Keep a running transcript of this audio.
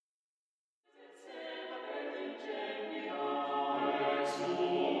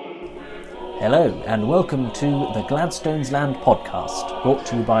Hello and welcome to the Gladstone's Land podcast, brought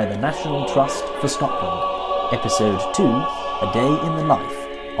to you by the National Trust for Scotland, Episode 2, A Day in the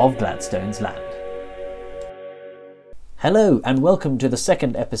Life of Gladstone's Land. Hello and welcome to the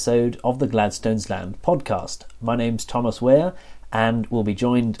second episode of the Gladstone's Land podcast. My name's Thomas Ware and we'll be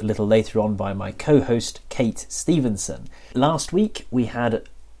joined a little later on by my co-host Kate Stevenson. Last week we had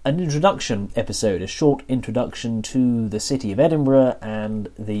an introduction episode, a short introduction to the city of Edinburgh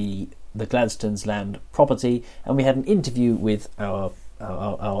and the Gladstone's Land property, and we had an interview with our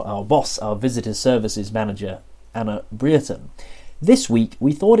boss, our visitor services manager, Anna Brereton. This week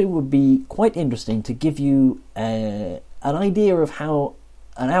we thought it would be quite interesting to give you an idea of how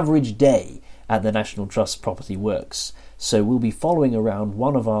an average day at the National Trust property works. So we'll be following around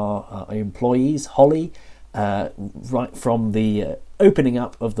one of our employees, Holly, right from the opening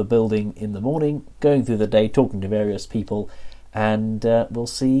up of the building in the morning, going through the day, talking to various people, and we'll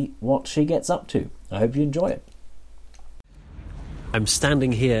see what she gets up to. I hope you enjoy it. I'm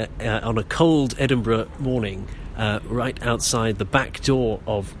standing here on a cold Edinburgh morning, right outside the back door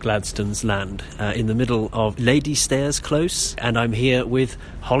of Gladstone's Land, in the middle of Lady Stairs Close, and I'm here with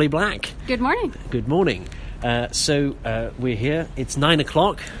Holly Black. Good morning. Good morning. So we're here. It's 9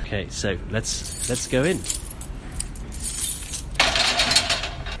 o'clock. Okay, so let's go in.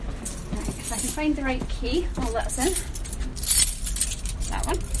 If I can find the right key, I'll let us in. That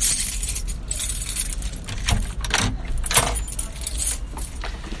one.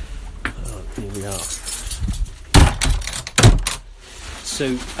 Oh, here we are.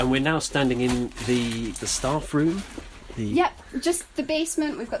 So, and we're now standing in the staff room. Yep, just the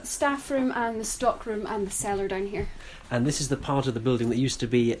basement. We've got the staff room and the stock room and the cellar down here. And this is the part of the building that used to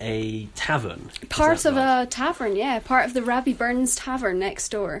be a tavern. Part of a tavern, yeah. Part of the Rabbie Burns Tavern next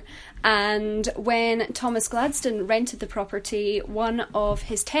door. And when Thomas Gladstone rented the property, one of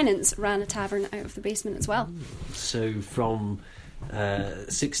his tenants ran a tavern out of the basement as well. So from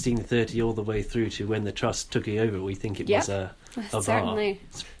 1630 all the way through to when the trust took it over, we think it was a bar. Certainly.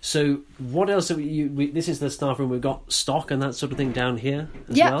 So what else have this is the staff room. We've got stock and that sort of thing down here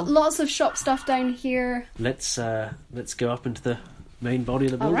as well? Yeah, lots of shop stuff down here. Let's go up into the main body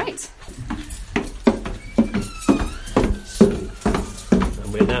of the building. All right.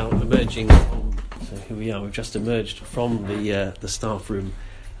 And we're now emerging from, so here we are, we've just emerged from the staff room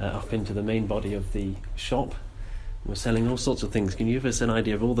up into the main body of the shop. We're selling all sorts of things. Can you give us an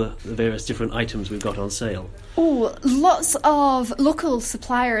idea of all the various different items we've got on sale? Oh, lots of local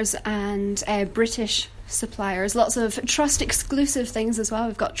suppliers and British suppliers. Lots of trust-exclusive things as well.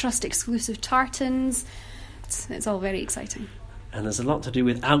 We've got trust-exclusive tartans. It's all very exciting. And there's a lot to do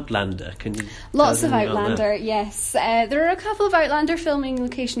with Outlander. Can you? Lots of Outlander, yes. There are a couple of Outlander filming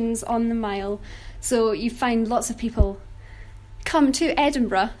locations on the Mile. So you find lots of people come to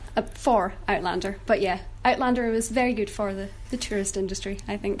Edinburgh for Outlander. But yeah, Outlander was very good for the tourist industry,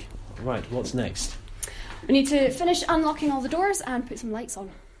 I think. Right, what's next? We need to finish unlocking all the doors and put some lights on.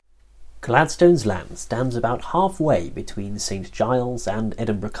 Gladstone's Land stands about halfway between St Giles and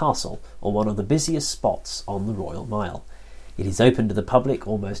Edinburgh Castle, or one of the busiest spots on the Royal Mile. It is open to the public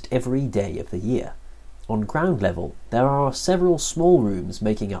almost every day of the year. On ground level, there are several small rooms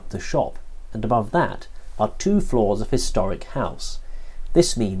making up the shop, and above that are 2 floors of historic house.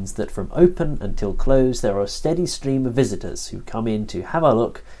 This means that from open until close there are a steady stream of visitors who come in to have a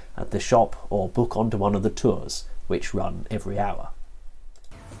look at the shop or book onto one of the tours, which run every hour.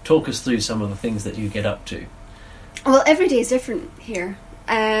 Talk us through some of the things that you get up to. Well, every day is different here.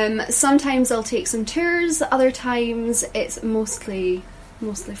 Sometimes I'll take some tours, other times it's mostly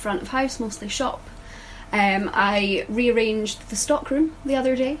front of house, mostly shop. I rearranged the stockroom the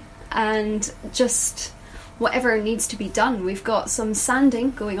other day and just whatever needs to be done. We've got some sanding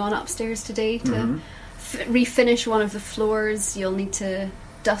going on upstairs today to refinish one of the floors. You'll need to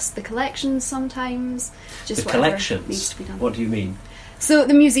dust the collections sometimes. Just the whatever collections? Needs to be done. What do you mean? So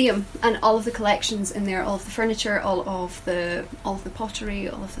the museum and all of the collections in there, all of the furniture, all of the pottery,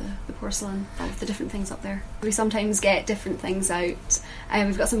 all of the porcelain, all of the different things up there. We sometimes get different things out. And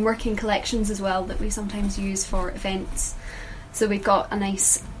we've got some working collections as well that we sometimes use for events. So we've got a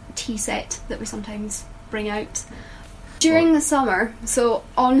nice tea set that we sometimes bring out. During the summer, so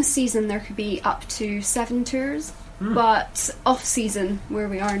on season there could be up to 7 tours, but off season, where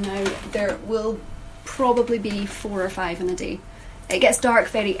we are now, there will probably be 4 or 5 in a day. It gets dark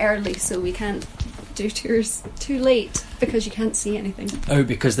very early, so we can't do tours too late because you can't see anything. Oh,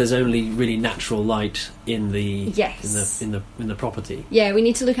 because there's only really natural light in the yes. in the property. Yeah, we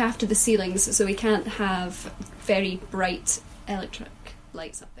need to look after the ceilings, so we can't have very bright electric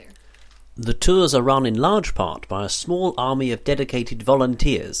lights up there. The tours are run in large part by a small army of dedicated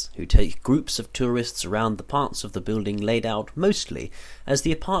volunteers who take groups of tourists around the parts of the building laid out mostly as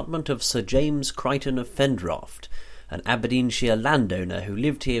the apartment of Sir James Crichton of Fendraft, an Aberdeenshire landowner who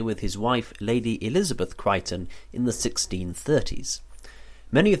lived here with his wife Lady Elizabeth Crichton in the 1630s.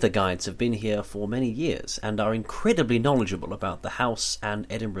 Many of the guides have been here for many years and are incredibly knowledgeable about the house and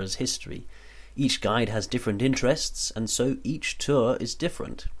Edinburgh's history. Each guide has different interests, and so each tour is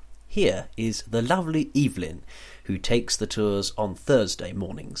different. Here is the lovely Evelyn, who takes the tours on Thursday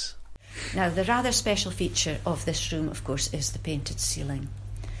mornings. Now, the rather special feature of this room, of course, is the painted ceiling.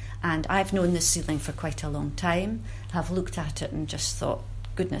 And I've known this ceiling for quite a long time. I've looked at it and just thought,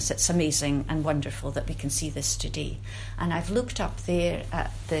 goodness, it's amazing and wonderful that we can see this today. And I've looked up there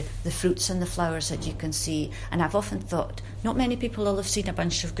at the fruits and the flowers that you can see, and I've often thought, not many people will have seen a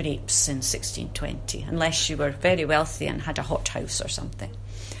bunch of grapes in 1620, unless you were very wealthy and had a hothouse or something.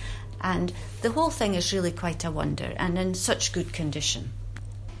 And the whole thing is really quite a wonder, and in such good condition.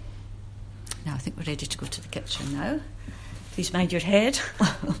 Now I think we're ready to go to the kitchen now. Please mind your head,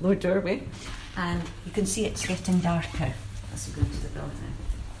 low doorway. And you can see it's getting darker as we go into the building.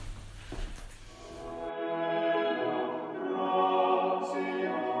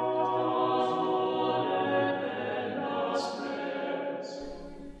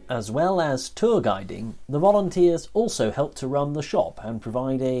 As well as tour guiding, the volunteers also help to run the shop and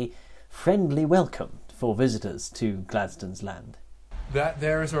provide a friendly welcome for visitors to Gladstone's Land. That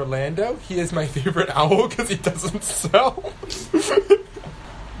there is Orlando. He is my favorite owl because he doesn't sell.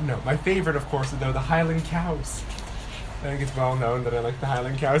 No, my favorite, of course, though, the Highland cows. I think it's well known that I like the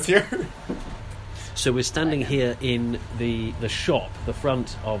Highland cows here. So we're standing here in the shop, the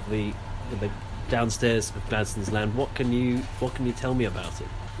front of the downstairs of Gladstone's Land. What can you tell me about it?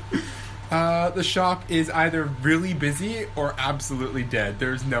 The shop is either really busy or absolutely dead.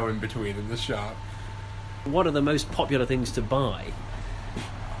 There's no in between in the shop. What are the most popular things to buy?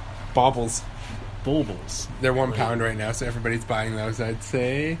 Baubles. Baubles. They're £1 right now, so everybody's buying those, I'd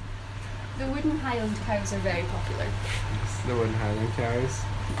say. The wooden Highland cows are very popular. Yes, the wooden Highland cows.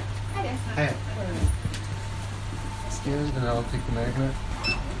 Hi there. Hey. Excuse me, and I'll take the magnet.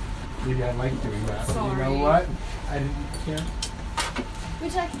 Maybe I like doing that. But you know Sorry. what? I didn't care.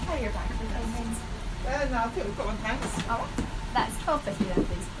 Would you like to carry your bag for things? No, I think we've got one, thanks. Oh, that's $12.50 then,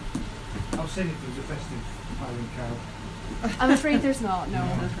 please. I've seen if there's a festive Highland cow. I'm afraid there's not, no.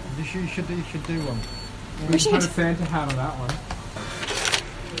 You should do one. We should. Put a Santa hat on that one.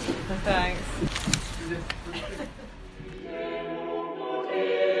 Thanks.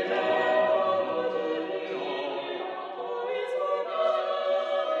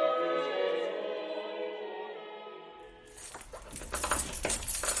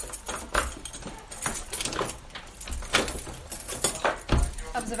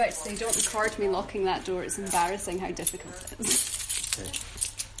 I was about to say, don't record me locking that door. It's embarrassing how difficult it is. Okay.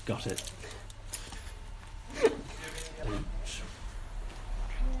 Got it.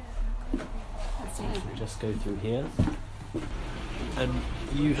 We just go through here. And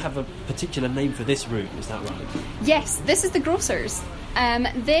you have a particular name for this room, is that right? Yes, this is the grocer's.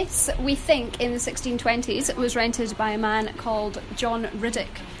 This, we think, in the 1620s, was rented by a man called John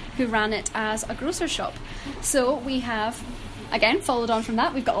Riddick, who ran it as a grocer's shop. So we have, again, followed on from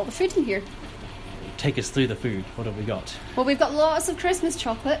that, we've got all the food in here. Take us through the food. What have we got? Well, we've got lots of Christmas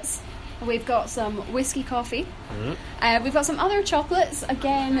chocolates. We've got some whiskey coffee. We've got some other chocolates,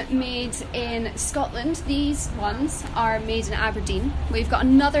 again, made in Scotland. These ones are made in Aberdeen. We've got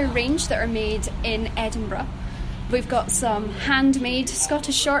another range that are made in Edinburgh. We've got some handmade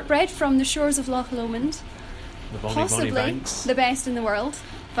Scottish shortbread from the shores of Loch Lomond. The Bonnie Possibly Banks. the best in the world,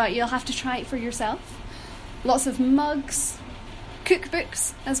 but you'll have to try it for yourself. Lots of mugs,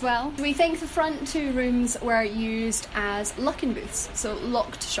 cookbooks as well. We think the front two rooms were used as lock-in booths, so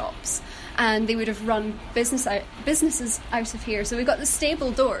locked shops, and they would have run businesses out of here. So we've got the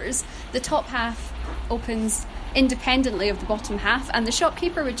stable doors. The top half opens independently of the bottom half, and the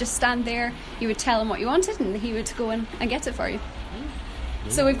shopkeeper would just stand there. You would tell him what you wanted, and he would go in and get it for you.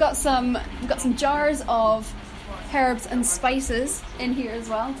 So we've got some jars of herbs and spices in here as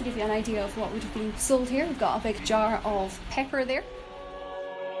well to give you an idea of what would have been sold here. We've got a big jar of pepper there.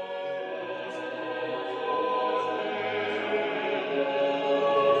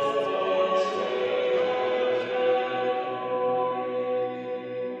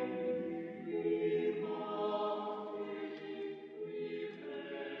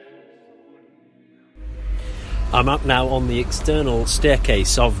 I'm up now on the external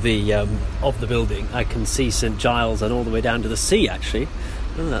staircase of the building. I can see St Giles and all the way down to the sea, actually.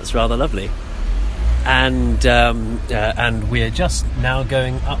 Oh, that's rather lovely. and we're just now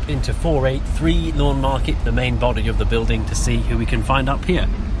going up into 483 Lawn Market, the main body of the building, to see who we can find up here.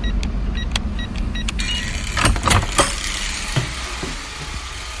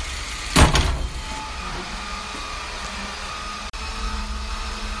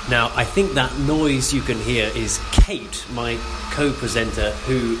 Now, I think that noise you can hear is Kate, my co-presenter,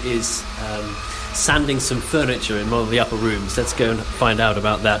 who is sanding some furniture in one of the upper rooms. Let's go and find out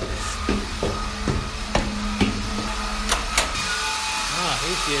about that.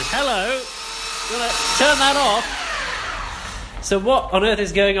 Here she is. Hello. You want to turn that off? So what on earth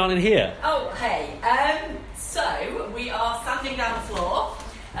is going on in here? Oh, hey. So we are sanding down the floor.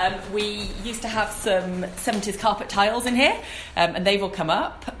 We used to have some 70s carpet tiles in here, and they've all come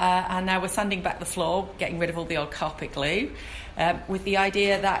up, and now we're sanding back the floor, getting rid of all the old carpet glue, with the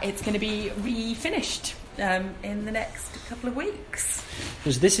idea that it's going to be refinished in the next couple of weeks.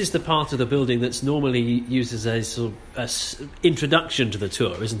 Because this is the part of the building that's normally used as a sort of introduction to the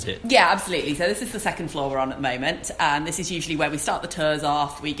tour, isn't it? Yeah, absolutely. So this is the second floor we're on at the moment, and this is usually where we start the tours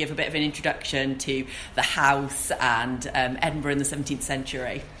off. We give a bit of an introduction to the house and Edinburgh in the 17th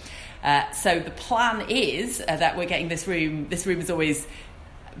century. So the plan is that we're getting this room. This room has always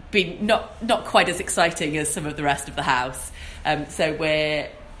been not quite as exciting as some of the rest of the house. So we're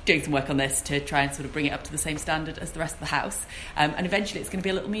doing some work on this to try and sort of bring it up to the same standard as the rest of the house. And eventually it's going to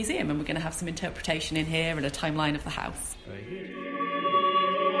be a little museum, and we're going to have some interpretation in here and a timeline of the house. Very good.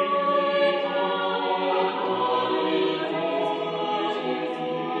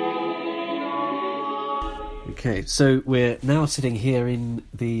 Okay, so we're now sitting here in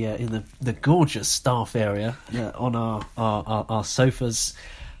the gorgeous staff area on our sofas,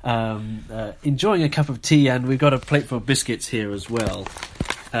 enjoying a cup of tea, and we've got a plate full of biscuits here as well.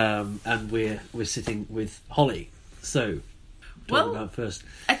 And we're sitting with Holly. So, talking about first,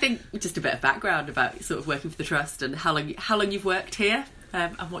 I think just a bit of background about sort of working for the trust and how long you've worked here,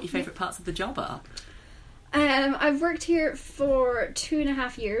 and what your favourite parts of the job are. I've worked here for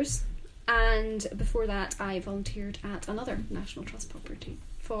 2.5 years, and before that I volunteered at another National Trust property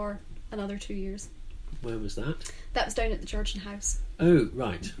for another 2 years. Where was that? That was down at the Georgian House. Oh,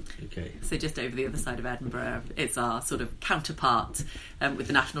 right. Okay. So just over the other side of Edinburgh. It's our sort of counterpart with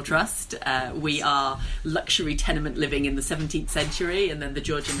the National Trust. We are luxury tenement living in the 17th century, and then the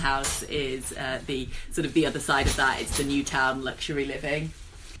Georgian House is the sort of the other side of that. It's the new town luxury living.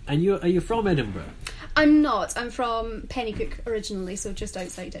 And are you from Edinburgh? I'm not. I'm from Pennycook originally, so just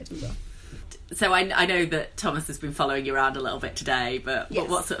outside Edinburgh. So I know that Thomas has been following you around a little bit today, but yes.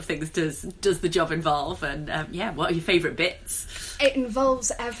 what sort of things does the job involve? And what are your favourite bits? It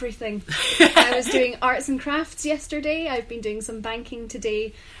involves everything. I was doing arts and crafts yesterday. I've been doing some banking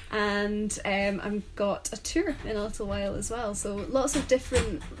today, and I've got a tour in a little while as well. So lots of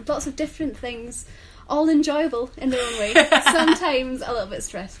different things, all enjoyable in their own way. Sometimes a little bit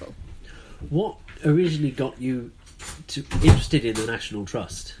stressful. What originally got you interested in the National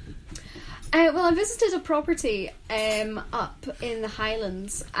Trust? Well, I visited a property up in the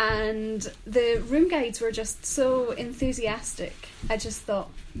Highlands, and the room guides were just so enthusiastic. I just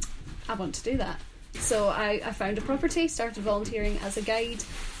thought, I want to do that. So I found a property, started volunteering as a guide,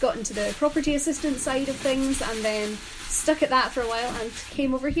 got into the property assistant side of things, and then stuck at that for a while and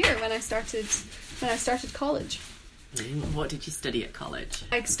came over here when I started college. What did you study at college?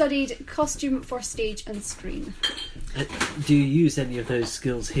 I studied costume for stage and screen. Do you use any of those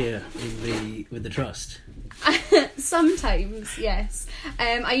skills here with the trust? Sometimes, yes.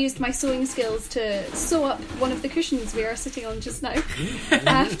 I used my sewing skills to sew up one of the cushions we are sitting on just now.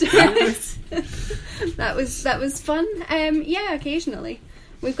 Afterwards, that was fun. Yeah, occasionally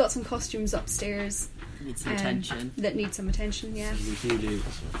we've got some costumes upstairs. Need some attention. That need some attention, yeah. We do.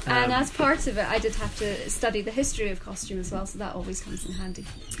 And as part of it, I did have to study the history of costume as well, so that always comes in handy.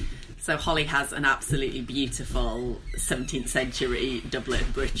 So Holly has an absolutely beautiful 17th century Dublin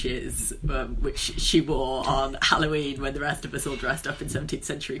breeches, which she wore on Halloween when the rest of us all dressed up in 17th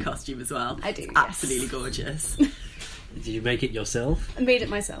century costume as well. I do, yes. Absolutely gorgeous. Did you make it yourself? I made it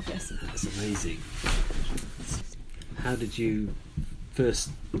myself, yes. That's amazing. How did you first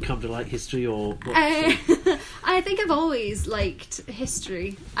come to like history, or what? I think I've always liked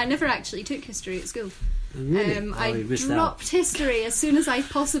history. I never actually took history at school. Really? I dropped history as soon as I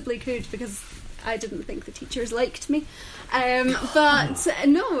possibly could because I didn't think the teachers liked me. But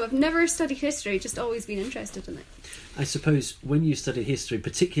no, I've never studied history, just always been interested in it. I suppose when you study history,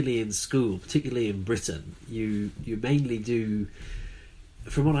 particularly in school, particularly in Britain, you mainly do,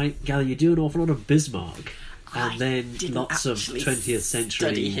 from what I gather, you do an awful lot of Bismarck. And then lots of 20th century...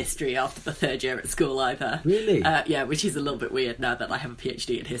 study history after the third year at school either. Really? Yeah, which is a little bit weird now that I have a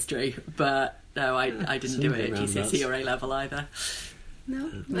PhD in history. But No, I didn't do it at GCSE or A level either.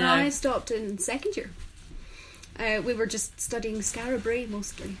 No, No. I stopped in second year. We were just studying Scarab Bray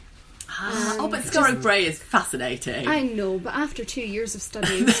mostly. But Scarab Bray is fascinating. I know, but after 2 years of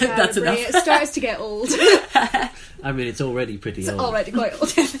studying Scarab That's Bray, enough. it starts to get old. I mean, it's already pretty It's old. already quite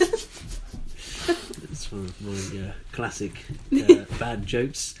old. It's one of my classic bad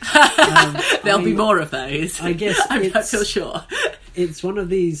jokes. There'll be more of those. I guess I it's- feel sure. It's one of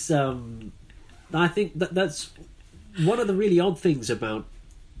these. I think that's one of the really odd things about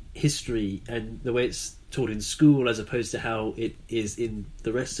history and the way it's taught in school, as opposed to how it is in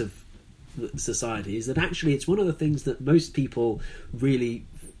the rest of society, is that actually it's one of the things that most people really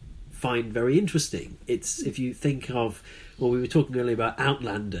find very interesting. It's, if you think of, well, we were talking earlier about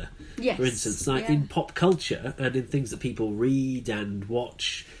Outlander, Yes, for instance, like yeah. in pop culture and in things that people read and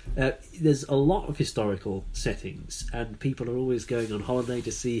watch, there's a lot of historical settings, and people are always going on holiday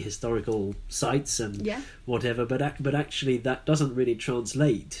to see historical sites and Yeah. whatever, but actually that doesn't really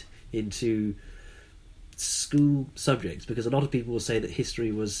translate into school subjects, because a lot of people will say that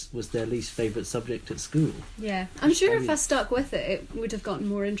history was their least favourite subject at school. Yeah, I'm sure if mean- I stuck with it, it would have gotten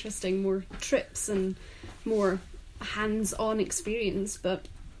more interesting, more trips and more hands-on experience. But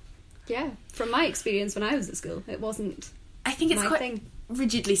yeah, from my experience when I was at school, it wasn't I think it's my quite thing.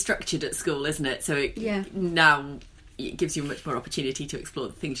 rigidly structured at school, isn't it? So Yeah. now it gives you much more opportunity to explore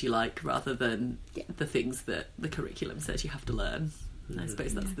the things you like, rather than Yeah. the things that the curriculum says you have to learn. I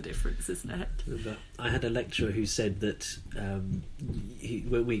suppose that's the difference, isn't it? But I had a lecturer who said that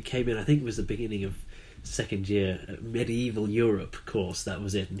when we came in, I think it was the beginning of second year, medieval Europe course, that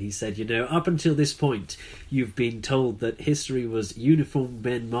was it, and he said, up until this point you've been told that history was uniformed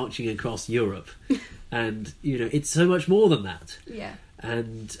men marching across Europe, and it's so much more than that. Yeah.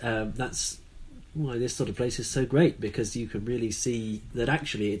 And that's why this sort of place is so great, because you can really see that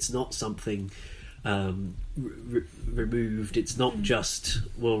actually it's not something removed. It's not just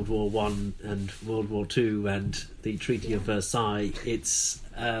World War One and World War Two and the Treaty of Versailles. It's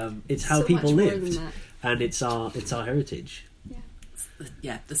how So people much more than lived, that. and it's our heritage.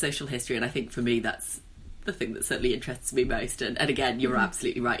 Yeah, the social history, and I think for me that's the thing that certainly interests me most. And again, you're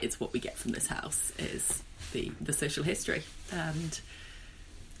absolutely right. It's what we get from this house is the social history, and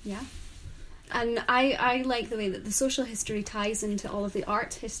Yeah. And I like the way that the social history ties into all of the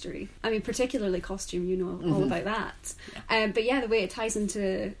art history. I mean, particularly costume, all about that. Yeah. But yeah, the way it ties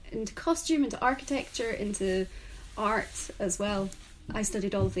into costume, into architecture, into art as well. I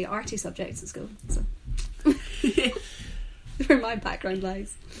studied all of the arty subjects at school, so where my background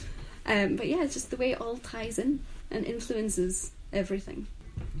lies. But yeah, it's just the way it all ties in and influences everything.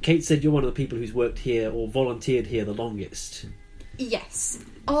 Kate said you're one of the people who's worked here or volunteered here the longest. Yes,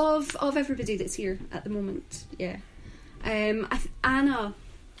 of everybody that's here at the moment, yeah. Anna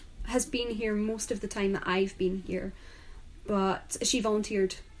has been here most of the time that I've been here, but she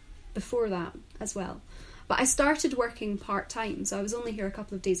volunteered before that as well. But I started working part-time, so I was only here a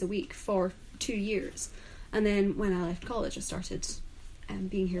couple of days a week for 2 years. And then when I left college, I started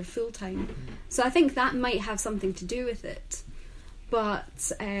being here full-time. So I think that might have something to do with it.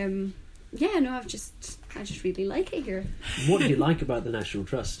 But yeah, no, I just really like it here. What do you like about the National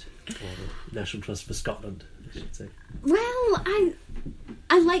Trust, or the National Trust for Scotland, I should say? Well,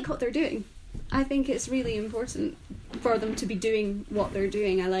 I like what they're doing. I think it's really important for them to be doing what they're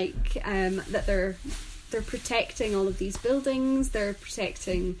doing. I like that they're protecting all of these buildings. They're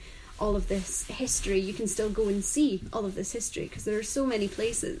protecting all of this history. You can still go and see all of this history because there are so many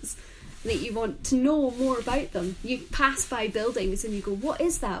places that you want to know more about them. You pass by buildings and you go, what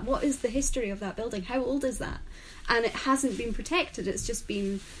is that? What is the history of that building? How old is that? And it hasn't been protected. It's just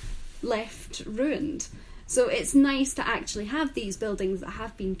been left ruined. So it's nice to actually have these buildings that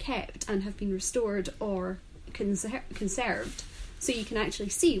have been kept and have been restored or conserved, so you can actually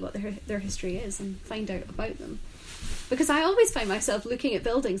see what their history is and find out about them. Because I always find myself looking at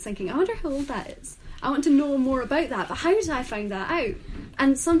buildings thinking, I wonder how old that is. I want to know more about that, but how did I find that out?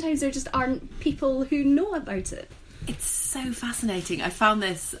 And sometimes there just aren't people who know about it. it's so fascinating. I found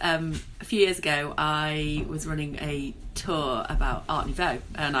this a few years ago. I was running a tour about Art Nouveau,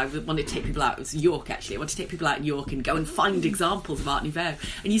 and I wanted to take people out. It was York, actually. I wanted to take people out in York and go and find examples of Art Nouveau.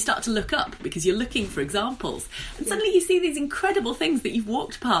 And you start to look up because you're looking for examples, and suddenly you see these incredible things that you've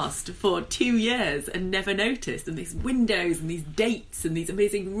walked past for 2 years and never noticed, and these windows and these dates and these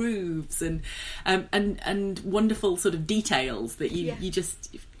amazing roofs and wonderful sort of details that you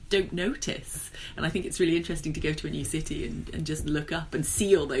just don't notice. And I think it's really interesting to go to a new city and just look up and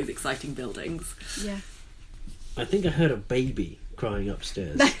see all those exciting buildings. Yeah. I think I heard a baby crying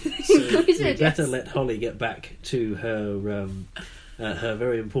upstairs. We So did, we better yes. let Holly get back to her her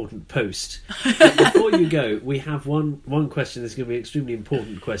very important post. But before you go, we have one question that's going to be an extremely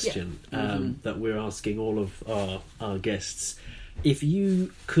important question that we're asking all of our guests. If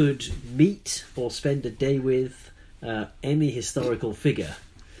you could meet or spend a day with any historical figure,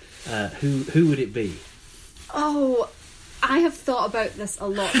 who would it be? Oh, I have thought about this a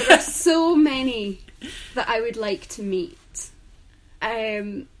lot. There are so many that I would like to meet.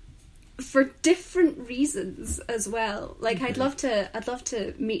 For different reasons as well. Like I'd love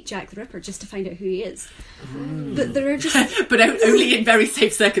to meet Jack the Ripper just to find out who he is. But there are just but only in very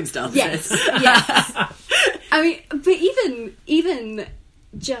safe circumstances. Yes. I mean, but even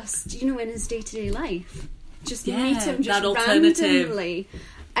just in his day-to-day life, just meet him just randomly,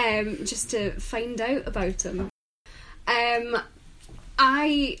 just to find out about him.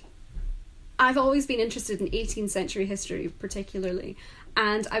 I've always been interested in 18th century history, particularly.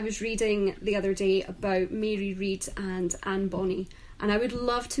 And I was reading the other day about Mary Read and Anne Bonny. And I would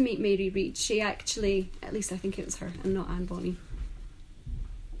love to meet Mary Read. She actually, at least I think it was her and not Anne Bonny.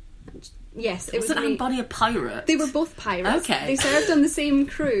 Yes, it was. Wasn't Anne Bonny a pirate? They were both pirates. Okay. They served on the same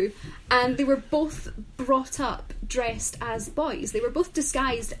crew. And they were both brought up dressed as boys. They were both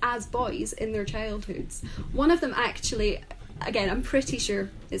disguised as boys in their childhoods. One of them actually... Again, I'm pretty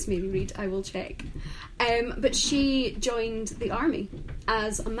sure it's Mary Read, I will check. But she joined the army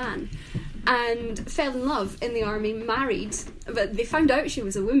as a man and fell in love in the army, married. But they found out she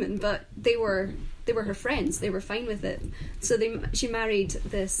was a woman, but they were her friends. They were fine with it. So she married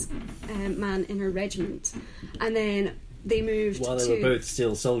this man in her regiment. And then they moved while they were both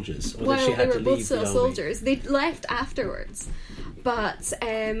still soldiers? Or while she had they were to both leave still the army? soldiers. They left afterwards. But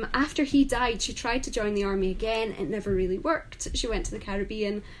after he died, she tried to join the army again. It never really worked. She went to the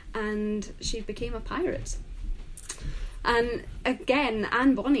Caribbean and she became a pirate. And again,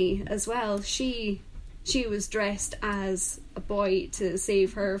 Anne Bonny as well. She was dressed as a boy to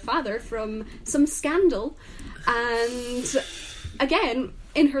save her father from some scandal. And again,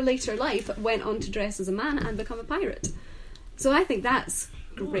 in her later life, went on to dress as a man and become a pirate. So I think that's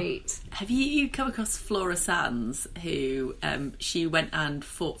great. Have you come across Flora Sands, who she went and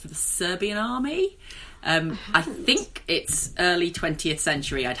fought for the Serbian army? I think it's early 20th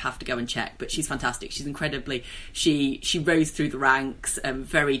century. I'd have to go and check, but she's fantastic. She's incredibly... She rose through the ranks,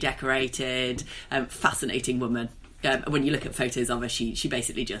 very decorated, fascinating woman. When you look at photos of her, she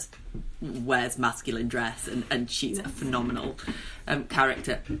basically just wears masculine dress, and she's a phenomenal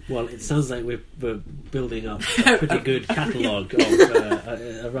character. Well, it sounds like we're building up a pretty good catalogue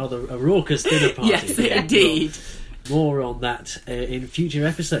of a raucous dinner party. Yes, indeed. More on that in future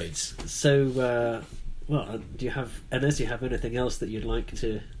episodes. So, do you have anything else that you'd like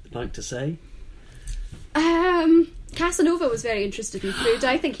to say? Casanova was very interested in food.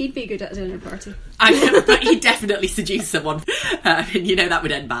 I think he'd be good at a dinner party. I know, but he'd definitely seduce someone, and that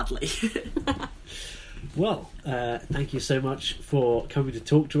would end badly. Well, thank you so much for coming to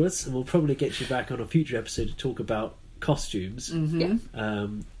talk to us, and we'll probably get you back on a future episode to talk about costumes.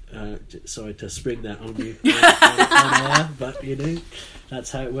 Mm-hmm. Yeah. Sorry to spring that on you on air, but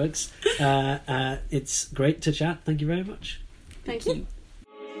that's how it works. It's great to chat. Thank you very much. Thank you.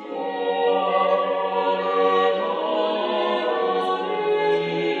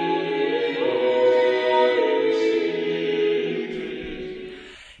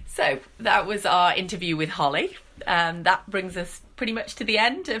 So that was our interview with Holly. That brings us pretty much to the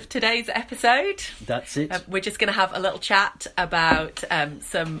end of today's episode. That's it. We're just going to have a little chat about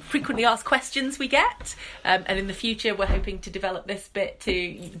some frequently asked questions we get. And in the future, we're hoping to develop this bit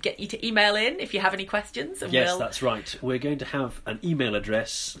to get you to email in if you have any questions. And yes, that's right. We're going to have an email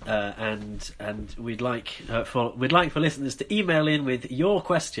address, and we'd like for listeners to email in with your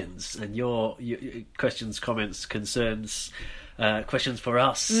questions and your questions, comments, concerns. Questions for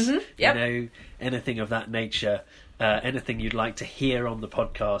us, Yep. Anything of that nature, anything you'd like to hear on the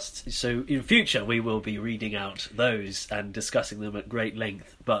podcast. So in future we will be reading out those and discussing them at great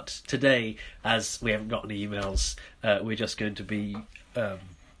length. But today, as we haven't got any emails, we're just going to be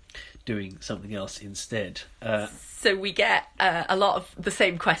doing something else instead. So we get a lot of the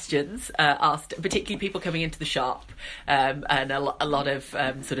same questions asked, particularly people coming into the shop, and a lot of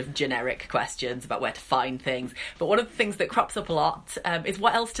sort of generic questions about where to find things. But one of the things that crops up a lot is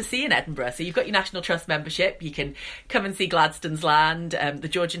what else to see in Edinburgh. So you've got your National Trust membership. You can come and see Gladstone's Land. The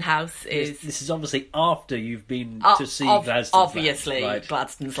Georgian House is... This is obviously after you've been to see Gladstone's obviously, Land. Right.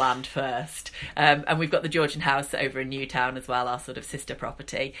 Gladstone's Land first. And we've got the Georgian House over in Newtown as well, our sort of sister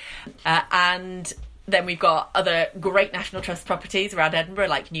property. And Then we've got other great National Trust properties around Edinburgh,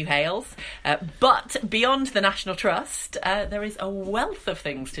 like New Hales. But beyond the National Trust, there is a wealth of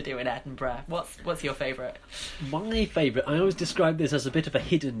things to do in Edinburgh. What's your favourite? My favourite, I always describe this as a bit of a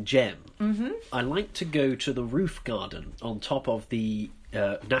hidden gem. Mm-hmm. I like to go to the roof garden on top of the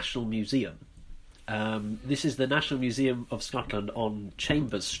National Museum. This is the National Museum of Scotland on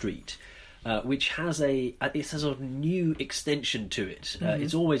Chambers Street. Which has it's a sort of new extension to it.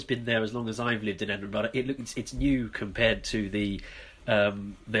 It's always been there as long as I've lived in Edinburgh. It's new compared to the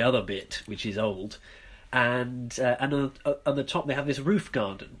other bit, which is old. And on the top they have this roof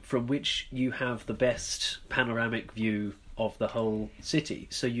garden from which you have the best panoramic view of the whole city.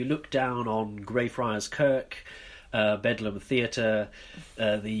 So you look down on Greyfriars Kirk, Bedlam Theatre,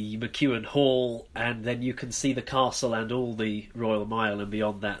 the McEwen Hall, and then you can see the castle and all the Royal Mile, and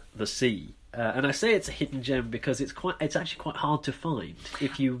beyond that the sea. And I say it's a hidden gem because it's actually quite hard to find.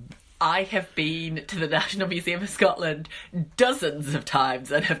 I have been to the National Museum of Scotland dozens of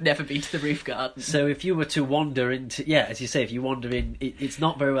times and have never been to the roof garden. So if you were to wander into, as you say, if you wander in, it's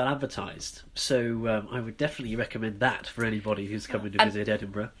not very well advertised. So I would definitely recommend that for anybody who's coming to visit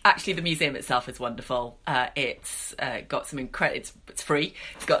Edinburgh. Actually, the museum itself is wonderful. It's got some it's free.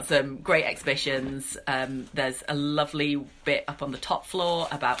 It's got some great exhibitions. There's a lovely bit up on the top floor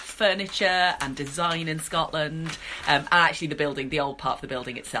about furniture and design in Scotland. And actually, the old part of the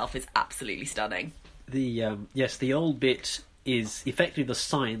building itself is absolutely stunning. The old bit is effectively the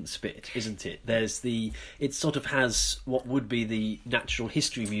science bit, isn't it? It sort of has what would be the Natural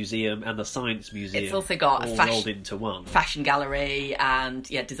History Museum and the Science Museum. It's also got all rolled into one fashion gallery and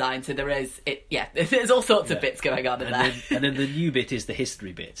design. So there's all sorts of bits going on in there. And then the new bit is the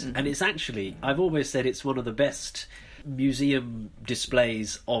history bit, and it's actually, I've always said, it's one of the best museum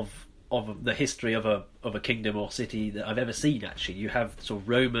displays of the history of a kingdom or city that I've ever seen. Actually, you have sort of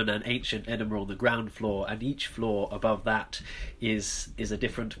Roman and ancient Edinburgh on the ground floor, and each floor above that is a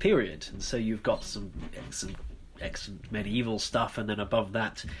different period. And so you've got some excellent medieval stuff, and then above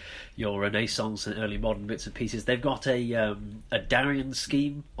that, your Renaissance and early modern bits and pieces. They've got a Darien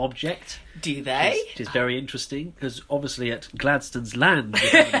scheme object. Do they? Which is very interesting, because obviously at Gladstone's land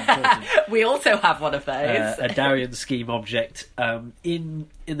we also have one of those. A Darien scheme object. In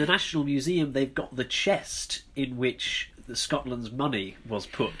the National Museum, they've got the chest in which Scotland's money was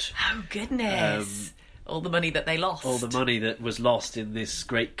put. Oh goodness! All the money that they lost. All the money that was lost in this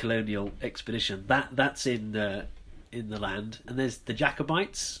great colonial expedition. That's in the land. And there's the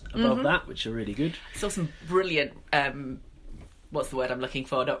Jacobites above that, which are really good. I saw some brilliant, what's the word I'm looking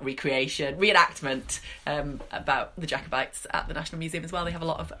for? Not reenactment about the Jacobites at the National Museum as well. They have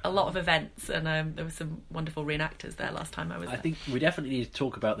a lot of events, and there were some wonderful reenactors there last time I was there. I think we definitely need to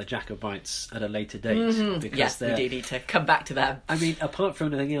talk about the Jacobites at a later date. Because yes, we do need to come back to them. I mean, apart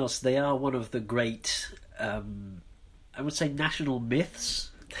from anything else, they are one of the great, I would say, national myths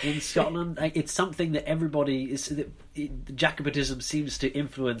in Scotland. It's something that everybody is. Jacobitism seems to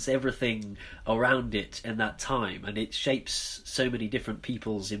influence everything around it in that time, and it shapes so many different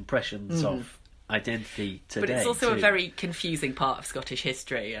people's impressions of identity today. But it's also a very confusing part of Scottish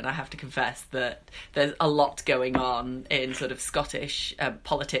history, and I have to confess that there's a lot going on in sort of Scottish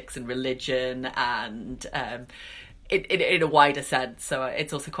politics and religion and in a wider sense. So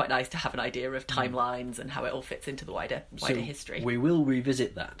it's also quite nice to have an idea of timelines and how it all fits into the wider history. We will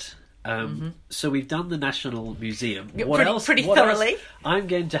revisit that. So we've done the National Museum. Pretty thoroughly. I'm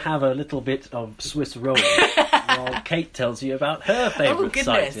going to have a little bit of Swiss roll while Kate tells you about her favourite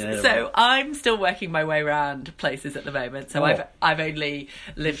site. So I'm still working my way around places at the moment. So I've only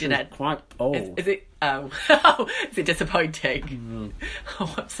lived in Edinburgh. Quite old. Is it? Oh, is it disappointing?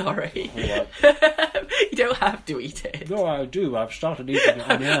 Oh, I'm sorry. Right. You don't have to eat it. No, I do. I've started eating it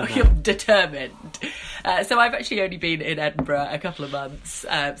on air now. You're determined. So I've actually only been in Edinburgh a couple of months,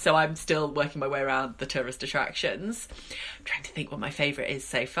 so I'm still working my way around the tourist attractions. I'm trying to think what my favourite is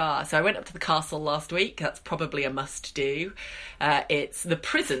so far. So I went up to the castle last week. That's probably a must-do. The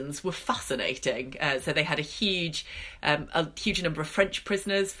prisons were fascinating. So they had a huge number of French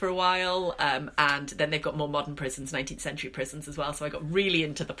prisoners for a while, and then they've got more modern prisons, 19th century prisons as well. So I got really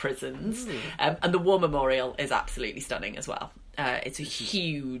into the prisons. And the War Memorial is absolutely stunning as well. It's a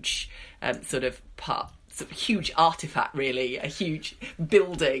huge huge artefact, really, a huge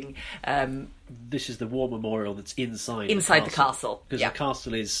building. This is the War Memorial that's inside the castle. Because the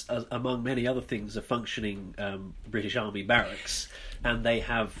castle is, among many other things, a functioning British Army barracks, and they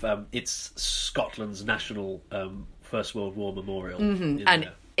have it's Scotland's national First World War Memorial. And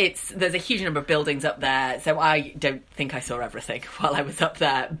there's a huge number of buildings up there, so I don't think I saw everything while I was up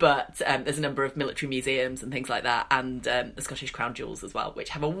there, but there's a number of military museums and things like that, and the Scottish Crown Jewels as well, which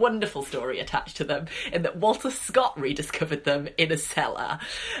have a wonderful story attached to them in that Walter Scott rediscovered them in a cellar.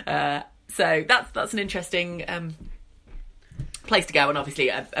 So that's an interesting place to go, and obviously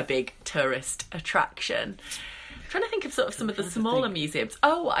a big tourist attraction. Trying to think of sort of some of the smaller museums.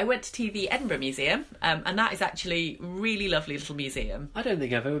 Oh, I went to the Edinburgh Museum, and that is actually a really lovely little museum. I don't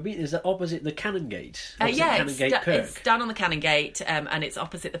think I've ever been. Is that opposite the Canongate? It's down on the Canongate, and it's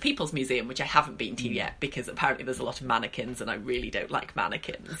opposite the People's Museum, which I haven't been to yet because apparently there's a lot of mannequins, and I really don't like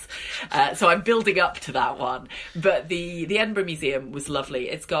mannequins. So I'm building up to that one. But the Edinburgh Museum was lovely.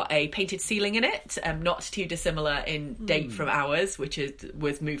 It's got a painted ceiling in it, not too dissimilar in date from ours, which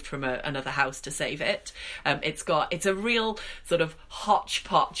was moved from another house to save it. It's a real sort of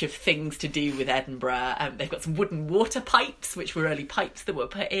hodgepodge of things to do with Edinburgh. They've got some wooden water pipes, which were early pipes that were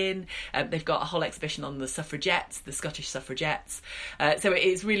put in. They've got a whole exhibition on the suffragettes, the Scottish suffragettes. So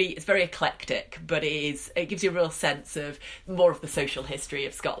it's very eclectic, but it gives you a real sense of more of the social history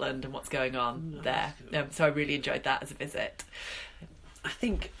of Scotland and what's going on there. So I really enjoyed that as a visit. I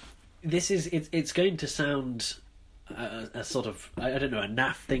think it's going to sound a sort of, I don't know, a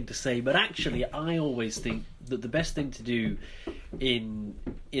naff thing to say, but actually I always think that the best thing to do in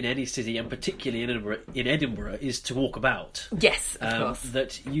any city, and particularly in Edinburgh, is to walk about. Yes, of course.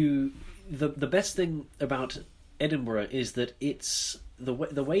 That the best thing about Edinburgh is that it's the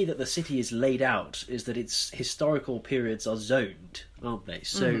way that the city is laid out is that its historical periods are zoned, aren't they?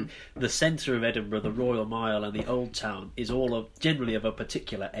 So the centre of Edinburgh, the Royal Mile and the Old Town is all generally of a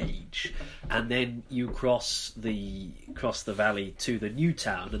particular age, and then you cross the valley to the New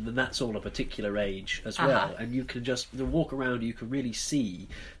Town, and then that's all a particular age as well. And you can just walk around, you can really see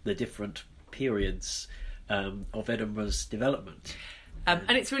the different periods of Edinburgh's development.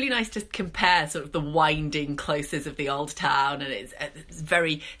 And it's really nice to compare sort of the winding closes of the old town, and it's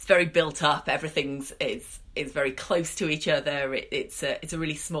very built up. Everything's is very close to each other. It's a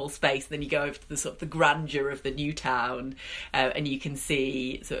really small space. Then you go over to the sort of the grandeur of the new town, and you can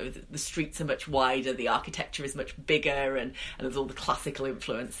see sort of the streets are much wider, the architecture is much bigger, and there's all the classical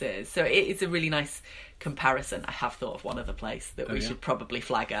influences. So it's a really nice comparison. I have thought of one other place that we should probably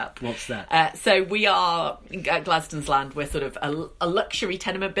flag up. What's that? So we are at Gladstone's Land. We're sort of a luxury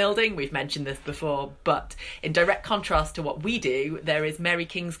tenement building. We've mentioned this before, but in direct contrast to what we do, there is Mary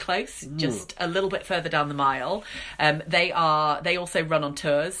King's Close, just a little bit further down the mile. They also run on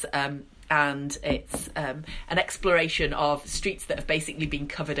tours. And it's an exploration of streets that have basically been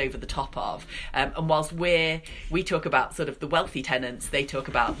covered over the top of. And whilst we talk about sort of the wealthy tenants, they talk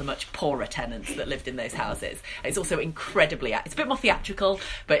about the much poorer tenants that lived in those houses. It's also incredibly, it's a bit more theatrical,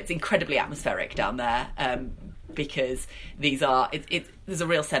 but it's incredibly atmospheric down there. Because there's a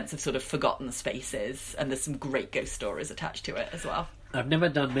real sense of sort of forgotten spaces, and there's some great ghost stories attached to it as well. I've never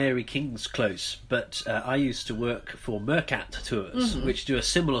done Mary King's Close, but I used to work for Mercat Tours, which do a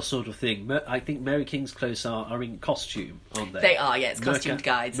similar sort of thing. I think Mary King's Close are in costume, aren't they? They are, yeah. It's costumed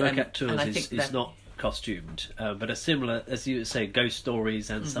guides. Mercat Tours is not costumed, but a similar, as you say, ghost stories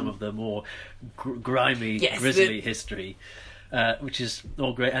and some of the more grimy, grisly history, which is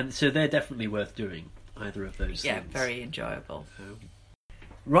all great. And so they're definitely worth doing, either of those things. Yeah, very enjoyable.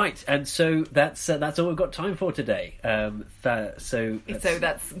 Right, and so that's all we've got time for today. So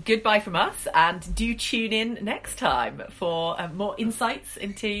that's goodbye from us, and do tune in next time for more insights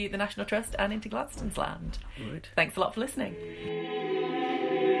into the National Trust and into Gladstone's Land. Right. Thanks a lot for listening.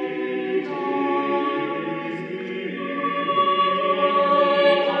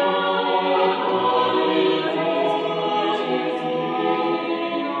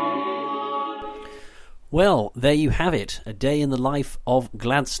 Well, there you have it, a day in the life of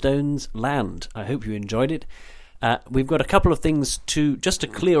Gladstone's Land. I hope you enjoyed it. We've got a couple of things to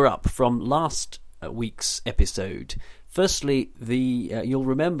clear up from last week's episode. Firstly, you'll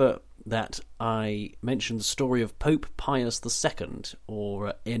remember that I mentioned the story of Pope Pius II,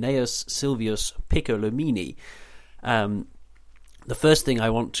 or Aeneas Silvius Piccolomini. The first thing I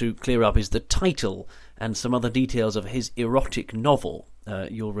want to clear up is the title and some other details of his erotic novel.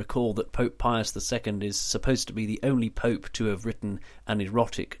 You'll recall that Pope Pius II is supposed to be the only pope to have written an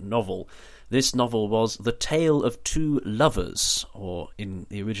erotic novel. This novel was The Tale of Two Lovers, or in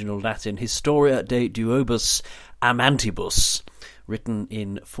the original Latin, Historia de Duobus Amantibus, written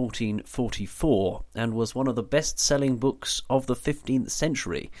in 1444, and was one of the best-selling books of the 15th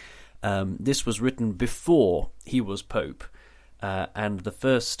century. This was written before he was pope, and the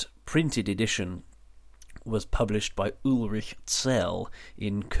first printed edition was published by Ulrich Zell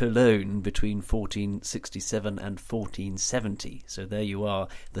in Cologne between 1467 and 1470. So there you are,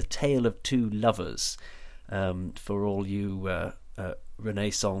 The Tale of Two Lovers, for all you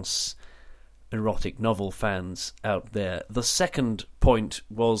Renaissance erotic novel fans out there. The second point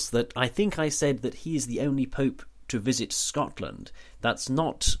was that I think I said that he is the only pope to visit Scotland. That's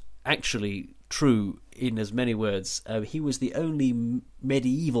not actually true in as many words. He was the only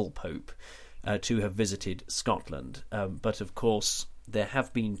medieval pope to have visited Scotland. But of course, there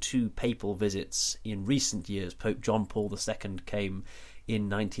have been 2 papal visits in recent years. Pope John Paul II came in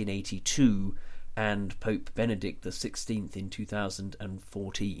 1982 and Pope Benedict XVI in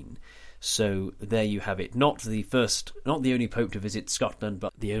 2014. So there you have it. Not the only pope to visit Scotland,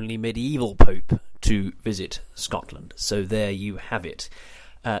 but the only medieval pope to visit Scotland. So there you have it.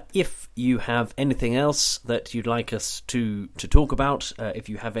 If you have anything else that you'd like us to talk about, if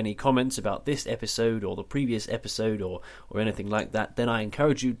you have any comments about this episode or the previous episode or anything like that, then I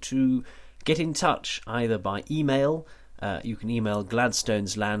encourage you to get in touch either by email. You can email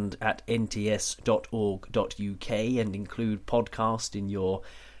gladstonesland@nts.org.uk and include podcast in your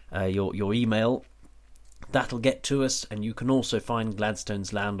email. That'll get to us, and you can also find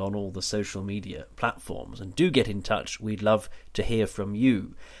Gladstone's Land on all the social media platforms. And do get in touch, we'd love to hear from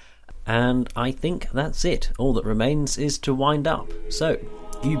you. And I think that's it. All that remains is to wind up. So,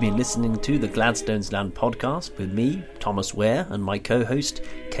 you've been listening to the Gladstone's Land podcast with me, Thomas Ware, and my co-host,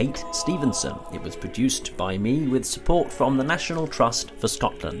 Kate Stevenson. It was produced by me with support from the National Trust for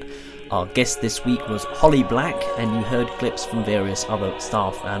Scotland. Our guest this week was Holly Black, and you heard clips from various other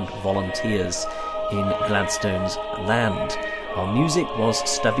staff and volunteers in Gladstone's Land. Our music was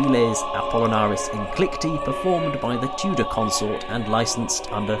Stabiles Apollinaris Inclicti, performed by the Tudor Consort and licensed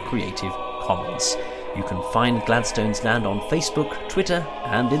under Creative Commons. You can find Gladstone's Land on Facebook, Twitter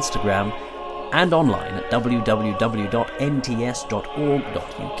and Instagram, and online at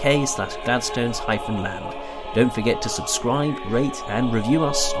www.nts.org.uk/Gladstones-land. Don't forget to subscribe, rate and review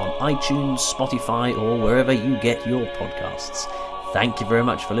us on iTunes, Spotify or wherever you get your podcasts. Thank you very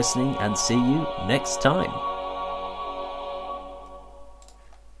much for listening, and see you next time.